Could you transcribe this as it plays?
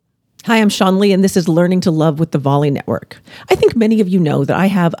Hi, I'm Sean Lee, and this is Learning to Love with the Volley Network. I think many of you know that I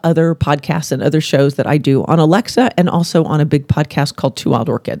have other podcasts and other shows that I do on Alexa and also on a big podcast called Two Wild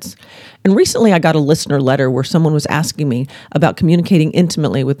Orchids. And recently I got a listener letter where someone was asking me about communicating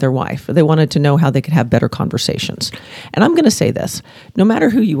intimately with their wife. They wanted to know how they could have better conversations. And I'm going to say this, no matter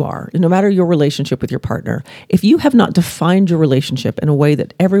who you are, no matter your relationship with your partner, if you have not defined your relationship in a way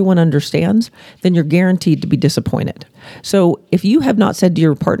that everyone understands, then you're guaranteed to be disappointed. So if you have not said to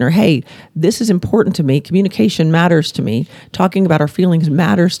your partner, hey, this is important to me, communication matters to me, talking about our feelings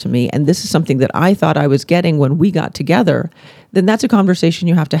matters to me, and this is something that I thought I was getting when we got together, then that's a conversation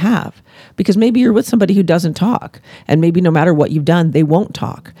you have to have. Because maybe you're with somebody who doesn't talk, and maybe no matter what you've done, they won't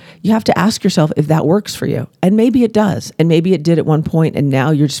talk. You have to ask yourself if that works for you. And maybe it does. And maybe it did at one point, and now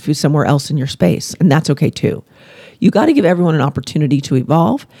you're just somewhere else in your space. And that's okay too. You got to give everyone an opportunity to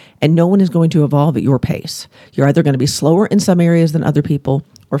evolve, and no one is going to evolve at your pace. You're either going to be slower in some areas than other people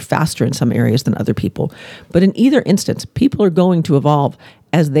or faster in some areas than other people. But in either instance, people are going to evolve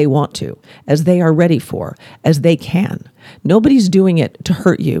as they want to, as they are ready for, as they can. Nobody's doing it to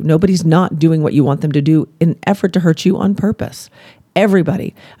hurt you. Nobody's not doing what you want them to do in an effort to hurt you on purpose.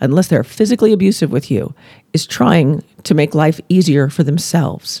 Everybody, unless they're physically abusive with you, is trying to make life easier for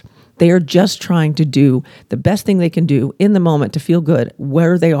themselves. They are just trying to do the best thing they can do in the moment to feel good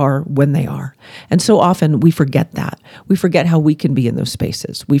where they are when they are. And so often we forget that. We forget how we can be in those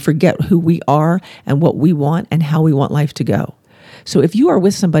spaces. We forget who we are and what we want and how we want life to go. So if you are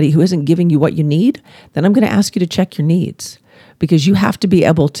with somebody who isn't giving you what you need, then I'm going to ask you to check your needs, because you have to be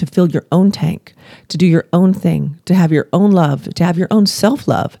able to fill your own tank, to do your own thing, to have your own love, to have your own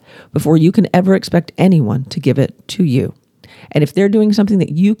self-love before you can ever expect anyone to give it to you. And if they're doing something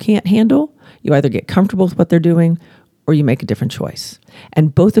that you can't handle, you either get comfortable with what they're doing or you make a different choice.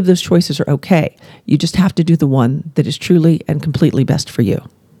 And both of those choices are okay. You just have to do the one that is truly and completely best for you.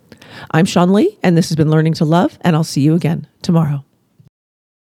 I'm Sean Lee, and this has been Learning to Love, and I'll see you again tomorrow.